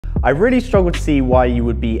I really struggle to see why you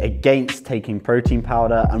would be against taking protein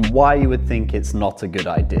powder and why you would think it's not a good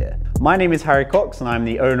idea. My name is Harry Cox and I'm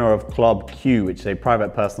the owner of Club Q, which is a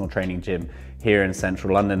private personal training gym here in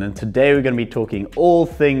central London, and today we're going to be talking all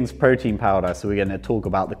things protein powder. So we're going to talk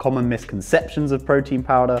about the common misconceptions of protein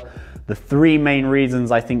powder, the 3 main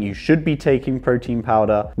reasons I think you should be taking protein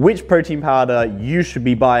powder, which protein powder you should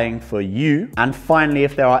be buying for you, and finally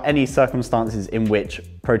if there are any circumstances in which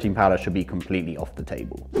protein powder should be completely off the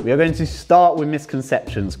table. We are going to start with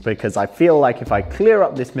misconceptions because I feel like if I clear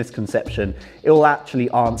up this misconception, it will actually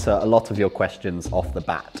answer a lot of your questions off the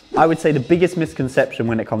bat. I would say the biggest misconception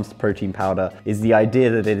when it comes to protein powder is the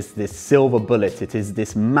idea that it is this silver bullet. It is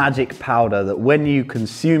this magic powder that when you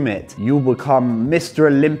consume it, you'll become Mr.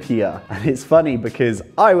 Olympia. And it's funny because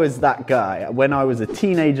I was that guy. When I was a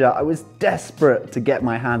teenager, I was desperate to get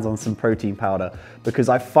my hands on some protein powder because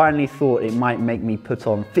I finally thought it might make me put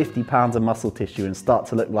on 50 pounds of muscle tissue and start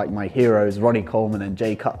to look like my heroes, Ronnie Coleman and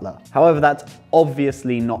Jay Cutler. However, that's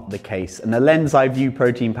obviously not the case, and the lens I view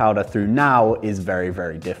protein powder through now is very,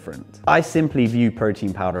 very different. I simply view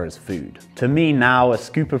protein powder as food. To me now, a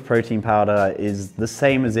scoop of protein powder is the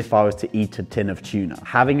same as if I was to eat a tin of tuna.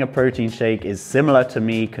 Having a protein shake is similar to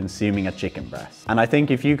me consuming a chicken breast. And I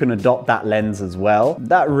think if you can adopt that lens as well,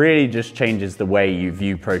 that really just changes the way you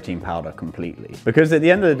view protein powder completely. Because at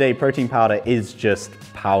the end of the day, protein powder is just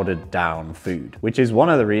powdered down food, which is one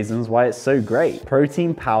of the reasons why it's so great.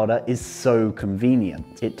 Protein powder is so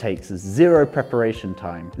convenient. It takes 0 preparation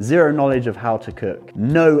time, 0 knowledge of how to cook,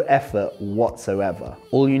 no effort whatsoever.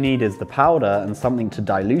 All you need is the powder and something to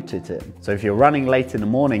dilute it in. So if you're running late in the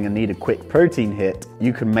morning and need a quick protein hit,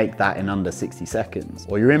 you can make that in under 60 seconds.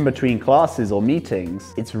 Or you're in between classes or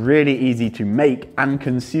meetings, it's really easy to make and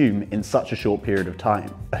consume in such a short period of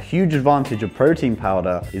time. A huge advantage of protein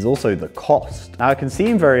powder is also the cost. Now, it can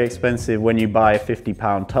seem very expensive when you buy a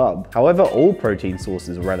 50-pound tub. However, all protein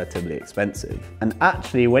sources are relatively expensive. And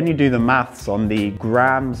actually, when you do the maths on the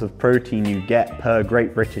grams of protein you get per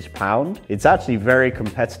Great British pound, it's actually very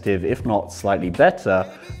competitive, if not slightly better,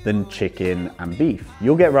 than chicken and beef.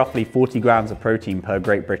 You'll get roughly 40 grams of protein per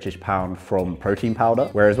Great British pound from protein powder,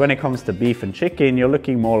 whereas when it comes to beef and chicken, you're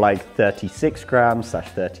looking more like 36 grams /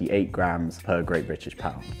 38 grams per Great British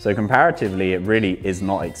pound. So comparatively, it really is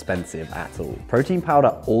not expensive at all. Protein powder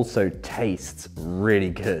also tastes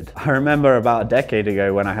really good. I remember about a decade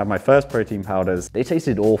ago when I had my first protein powders, they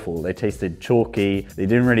tasted awful. They tasted chalky. They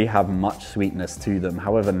didn't really have much sweetness to them.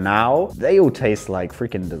 However, now they all taste like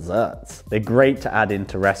freaking desserts. They're great to add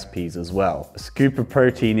into recipes as well. A scoop of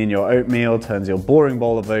protein in your oatmeal turns your boring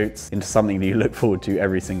bowl of oats into something that you look forward to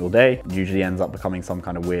every single day. It usually ends up becoming some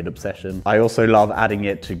kind of weird obsession. I also love adding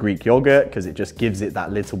it to Greek yogurt because it just gives it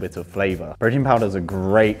that little bit of flavor. Protein powders are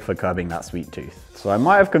great for curbing that sweet tooth. So I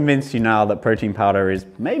might have convinced you now that protein powder is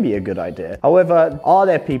maybe a good idea. However, are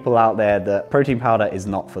there people out there that protein powder is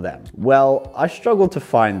not for them? Well, I struggle to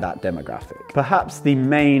find that demographic. Perhaps the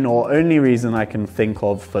main or only reason I can think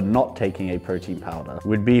of for not taking a protein powder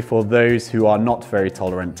would be for those who are not very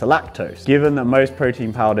tolerant to lactose. Given that most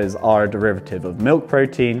protein powders are a derivative of milk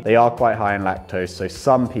protein, they are quite high in lactose, so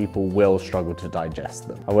some people will struggle to digest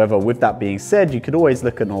them. However, with that being said, you could always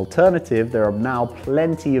look at an alternative. There are now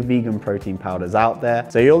plenty of vegan protein powders out there,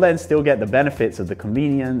 so you'll then still get the benefits of the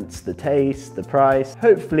convenience, the taste, the price,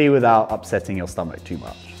 hopefully without upsetting your stomach too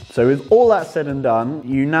much. So with all that said and done,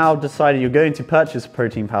 you now decided you're going to purchase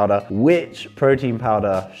protein powder. Which protein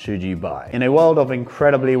powder should you buy? In a world of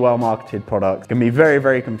incredibly well-marketed products, it can be very,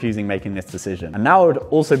 very confusing making this decision. And now would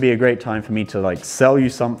also be a great time for me to sell you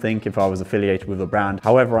something if I was affiliated with a brand.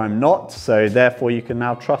 However, I'm not, so therefore you can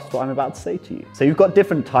now trust what I'm about to say to you. So you've got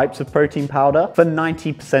different types of protein powder. For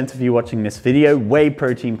 90% of you watching this video, whey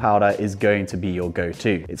protein powder is going to be your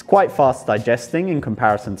go-to. It's quite fast digesting in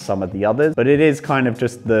comparison to some of the others, but it is kind of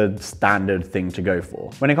just the standard thing to go for.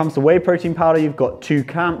 When it comes to whey protein powder, you've got 2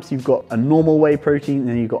 camps. You've got a normal whey protein and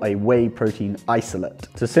then you've got a whey protein isolate.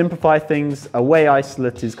 To simplify things, a whey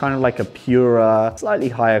isolate is kind of like a purer, slightly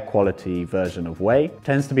higher quality version of whey.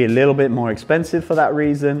 Tends to be a little bit more expensive for that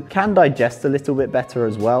reason. Can digest a little bit better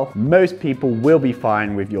as well. Most people will be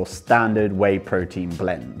fine with your standard whey protein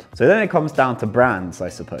blend. So then it comes down to brands, I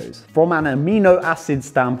suppose. From an amino acid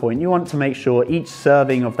standpoint, you want to make sure each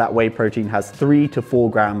serving of that whey protein has 3 to 4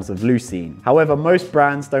 grams grams of leucine. However, most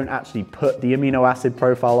brands don't actually put the amino acid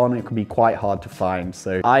profile on. It can be quite hard to find,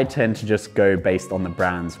 so I tend to just go based on the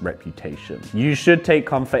brand's reputation. You should take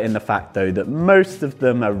comfort in the fact though that most of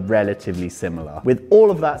them are relatively similar. With all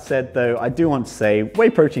of that said though, I do want to say whey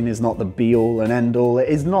protein is not the be all and end all. It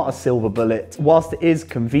is not a silver bullet. Whilst it is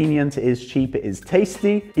convenient, it is cheap, it is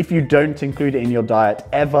tasty, if you don't include it in your diet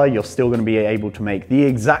ever, you're still going to be able to make the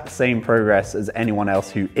exact same progress as anyone else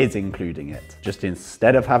who is including it. Just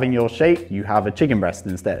instead of having your shake, you have a chicken breast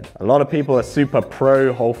instead. A lot of people are super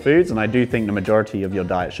pro whole foods, and I do think the majority of your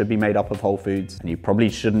diet should be made up of whole foods, and you probably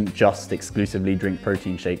shouldn't just exclusively drink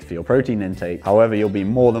protein shakes for your protein intake. However, you'll be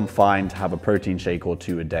more than fine to have a protein shake or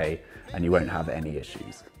two a day, and you won't have any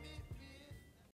issues.